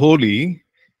you are holy,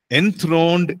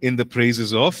 enthroned in the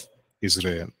praises of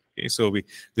Israel. Okay, so we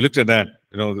looked at that,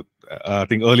 I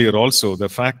think earlier also, the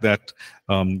fact that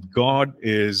God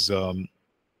is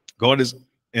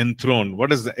enthroned. What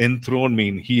does the enthroned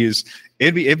mean? He is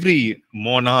every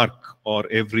monarch or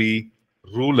every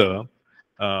ruler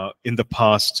in the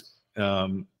past,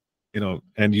 and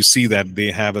you see that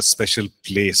they have a special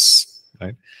place,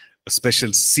 right? A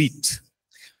special seat,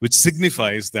 which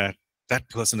signifies that that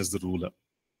person is the ruler.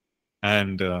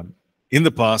 And in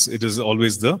the past, it is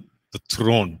always the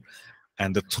throne.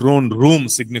 And the throne room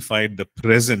signified the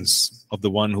presence of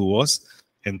the one who was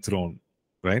enthroned,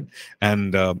 right?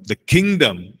 And the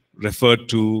kingdom referred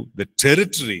to the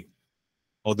territory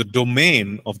or the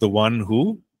domain of the one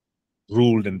who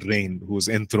ruled and reigned, who was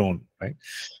enthroned, right?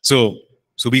 So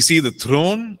we see the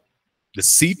throne, the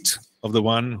seat of the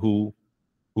one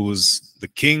who's the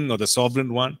king or the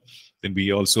sovereign one. Then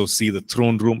we also see the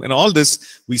throne room, and all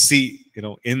this we see,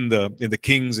 in the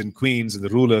kings and queens and the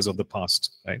rulers of the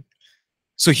past, right?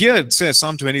 So here it says,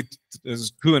 Psalm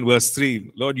 22 and verse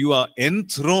 3, Lord, you are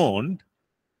enthroned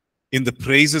in the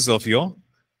praises of your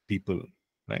people,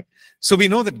 right? So we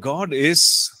know that God is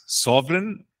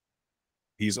sovereign.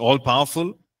 He's all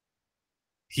powerful.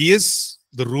 He is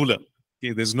the ruler.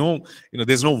 Okay, there's no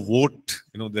vote,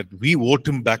 that we vote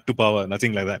him back to power,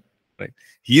 nothing like that, right?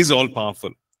 He is all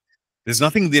powerful. There's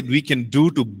nothing that we can do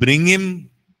to bring him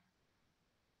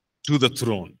to the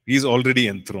throne. He's already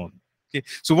enthroned. Okay,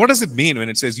 so what does it mean when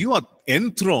it says you are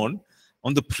enthroned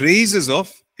on the praises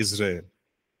of Israel?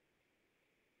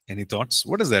 Any thoughts?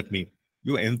 What does that mean?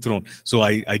 You are enthroned. So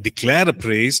I declare a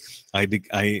praise. I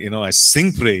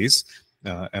sing praise,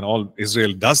 and all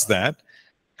Israel does that.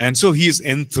 And so he is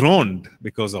enthroned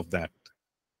because of that.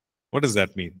 What does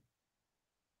that mean?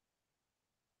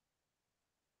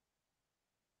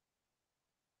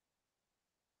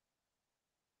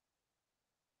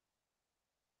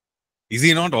 Is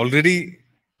he not already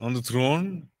on the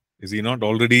throne? Is he not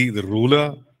already the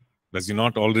ruler? Does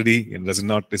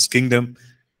not his kingdom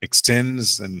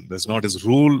extends, and does not his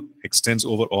rule extends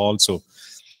over all? So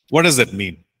what does that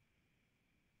mean?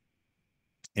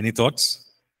 Any thoughts?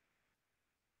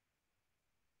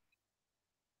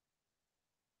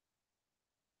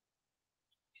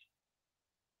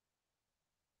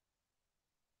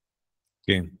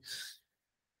 Okay.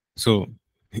 So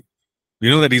we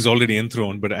know that he's already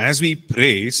enthroned, but as we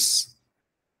praise,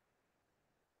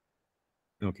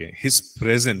 okay, his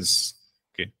presence,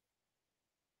 okay,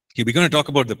 we're going to talk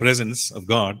about the presence of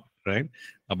God, right?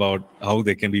 About how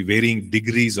there can be varying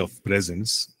degrees of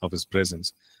presence, of his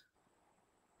presence.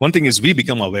 One thing is we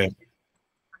become aware.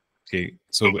 Okay,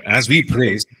 so as we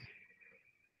praise,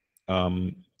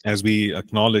 as we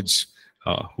acknowledge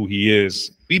who he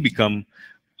is, we become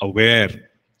aware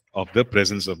of the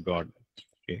presence of God.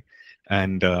 Okay,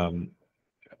 and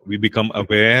we become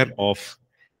aware of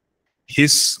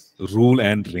his rule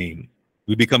and reign.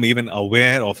 We become even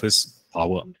aware of his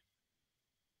power.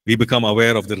 We become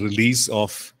aware of the release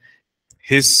of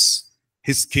his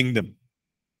kingdom,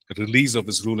 release of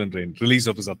his rule and reign, release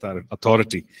of his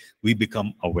authority. We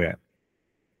become aware.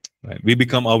 Right? We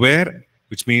become aware,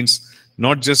 which means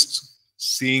not just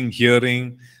seeing,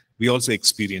 hearing, we also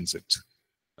experience it.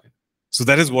 Right? So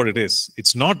that is what it is.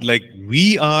 It's not like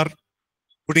we are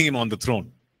putting him on the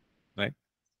throne, right?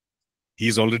 He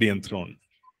is already enthroned.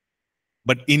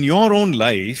 But in your own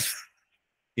life,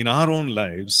 in our own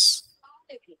lives,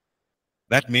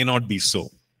 that may not be so.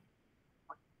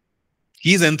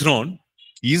 He is enthroned,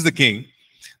 he is the king,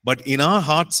 but in our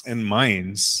hearts and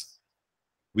minds,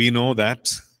 we know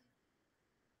that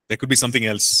there could be something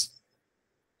else.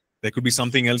 There could be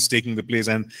something else taking the place.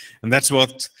 And that's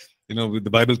what the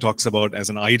Bible talks about as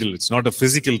an idol. It's not a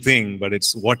physical thing, but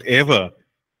it's whatever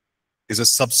is a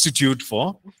substitute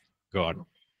for God.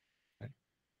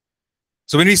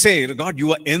 So when we say, God,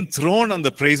 you are enthroned on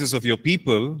the praises of your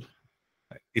people,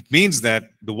 it means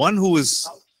that the one who's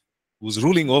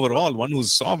ruling over all, one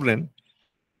who's sovereign,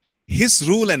 his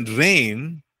rule and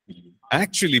reign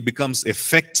actually becomes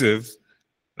effective,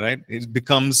 right? It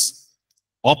becomes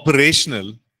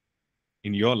operational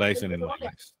in your life and in my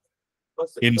life.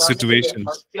 In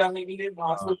situations.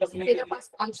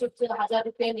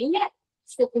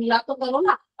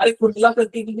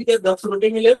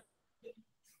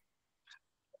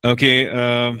 Okay.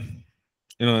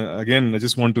 Again, I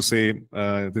just want to say,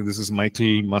 this is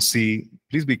Michael Massey.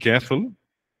 Please be careful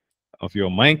of your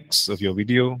mics, of your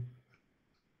video.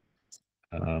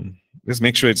 Just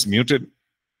make sure it's muted.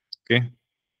 Okay.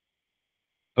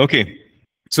 Okay.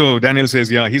 So Daniel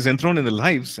says, yeah, he's enthroned in the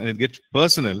lives, and it gets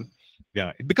personal.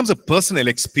 Yeah, it becomes a personal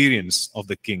experience of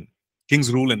the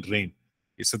king's rule and reign.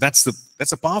 Okay, so that's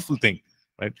a powerful thing,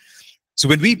 right? So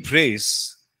when we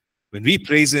praise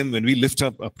him, when we lift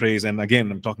up a praise, and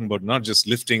again, I'm talking about not just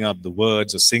lifting up the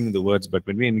words or singing the words, but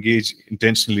when we engage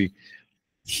intentionally,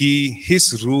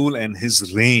 his rule and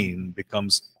his reign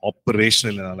becomes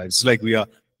operational in our lives. It's like we are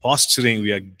posturing,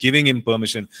 we are giving him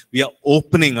permission, we are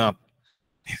opening up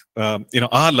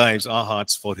our lives, our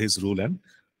hearts for his rule and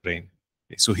reign.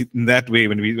 So in that way,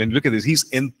 when we look at this,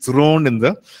 he's enthroned in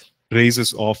the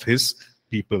praises of his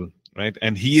people, right?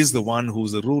 And he is the one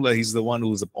who's the ruler. He's the one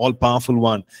who's the all-powerful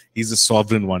one. He's the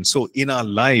sovereign one. So in our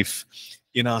life,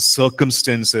 in our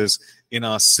circumstances, in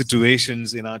our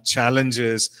situations, in our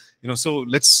challenges, so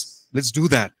let's do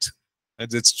that.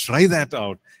 Let's try that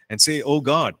out and say, oh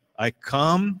God, I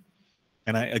come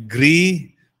and I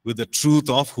agree with the truth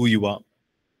of who you are.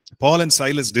 Paul and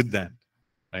Silas did that,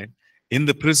 right? In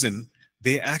the prison,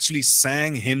 they actually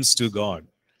sang hymns to God,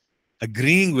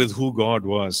 agreeing with who God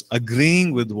was,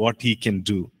 agreeing with what he can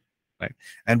do, right?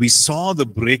 And we saw the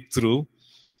breakthrough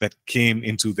that came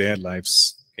into their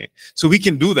lives. Okay? So we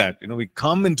can do that. We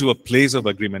come into a place of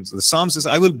agreement. So the psalmist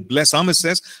says, psalmist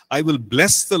says, I will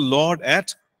bless the Lord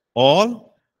at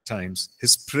all times.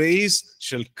 His praise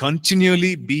shall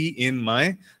continually be in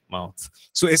my mouth.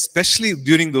 So especially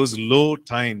during those low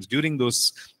times, during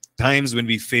those times when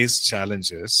we face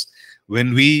challenges,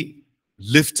 when we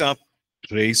lift up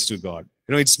praise to God.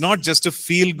 It's not just a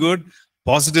feel-good,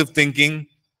 positive thinking,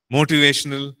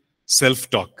 motivational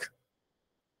self-talk.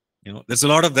 There's a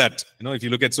lot of that. If you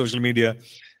look at social media,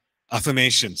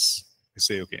 affirmations. You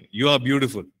say, okay, you are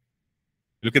beautiful.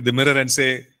 Look at the mirror and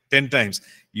say 10 times,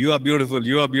 you are beautiful,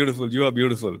 you are beautiful, you are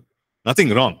beautiful. Nothing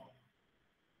wrong,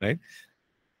 right?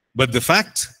 But the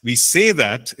fact we say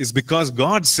that is because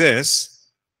God says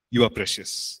you are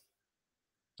precious.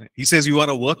 He says you are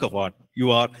a work of art.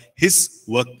 You are his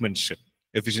workmanship.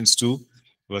 Ephesians 2,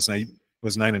 verse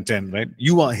 9 and 10, right?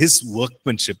 You are his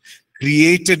workmanship,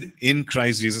 created in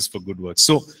Christ Jesus for good works.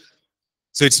 So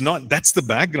it's not, that's the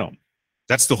background.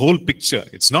 That's the whole picture.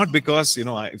 It's not because,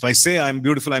 if I say I'm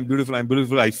beautiful, I'm beautiful, I'm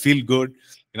beautiful, I feel good,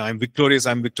 I'm victorious,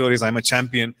 I'm a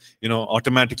champion,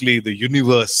 automatically the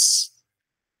universe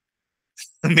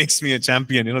makes me a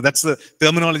champion. That's the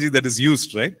terminology that is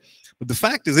used, right? But the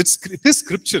fact is, it is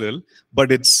scriptural,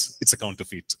 but it's a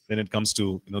counterfeit when it comes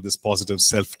to this positive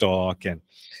self-talk and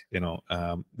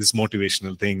this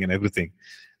motivational thing and everything.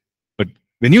 But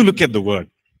when you look at the word,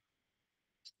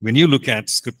 when you look at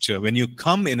scripture, when you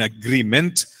come in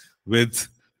agreement with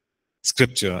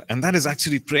scripture, and that is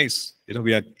actually praise.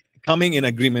 We are coming in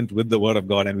agreement with the word of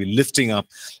God, and we're lifting up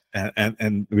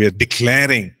and we are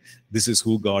declaring this is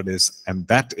who God is, and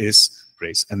that is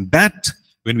praise. And that,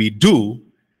 when we do,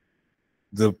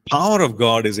 the power of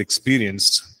God is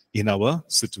experienced in our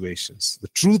situations. The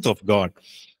truth of God,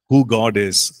 who God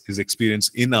is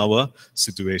experienced in our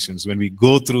situations. When we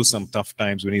go through some tough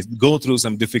times, when we go through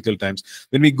some difficult times,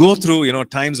 when we go through,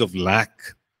 times of lack,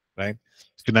 right?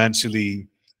 Financially,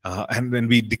 and when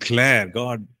we declare,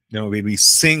 God, when we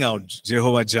sing out,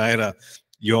 Jehovah Jireh,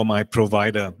 you're my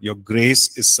provider. Your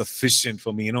grace is sufficient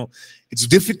for me. It's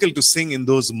difficult to sing in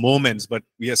those moments, but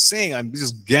we are saying, I'm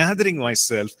just gathering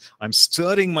myself, I'm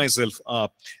stirring myself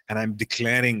up, and I'm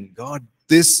declaring, God,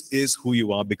 this is who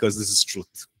you are because this is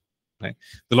truth. Right?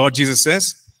 The Lord Jesus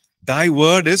says, thy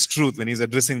word is truth when he's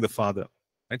addressing the Father.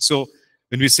 Right? So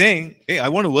when we're saying, hey, I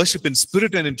want to worship in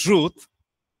spirit and in truth,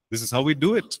 this is how we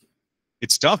do it.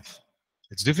 It's tough.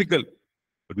 It's difficult.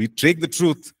 But we take the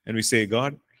truth and we say,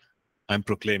 God, I'm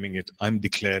proclaiming it. I'm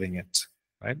declaring it.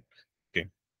 Right? Okay.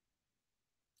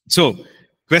 So,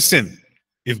 question.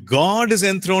 If God is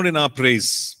enthroned in our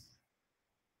praise,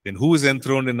 then who is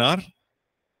enthroned in our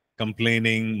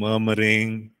complaining,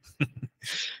 murmuring?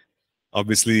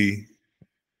 Obviously,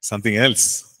 something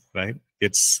else, right?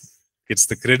 Gets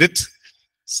the credit.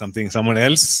 Someone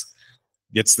else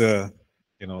gets the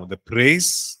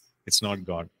praise. It's not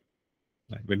God.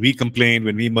 Right? When we complain,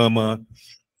 when we murmur,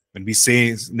 when we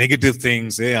say negative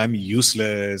things, hey, I'm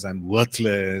useless, I'm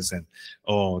worthless, and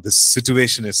oh, this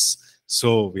situation is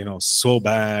so, so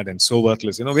bad and so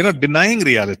worthless. We're not denying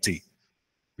reality.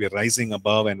 We're rising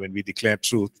above, and when we declare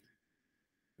truth,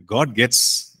 God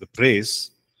gets the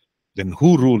praise. Then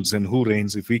who rules and who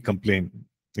reigns if we complain?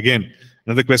 Again,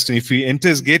 another question. If we enter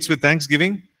his gates with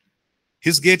thanksgiving,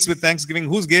 whose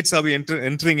gates are we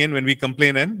entering in when we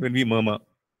complain and when we murmur?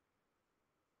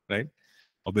 Right?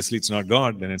 Obviously, it's not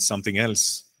God, then it's something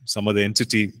else, some other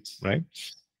entity, right?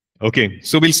 Okay,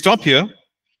 so we'll stop here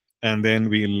and then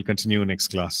we'll continue next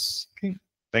class. Okay,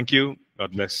 thank you.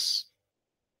 God bless.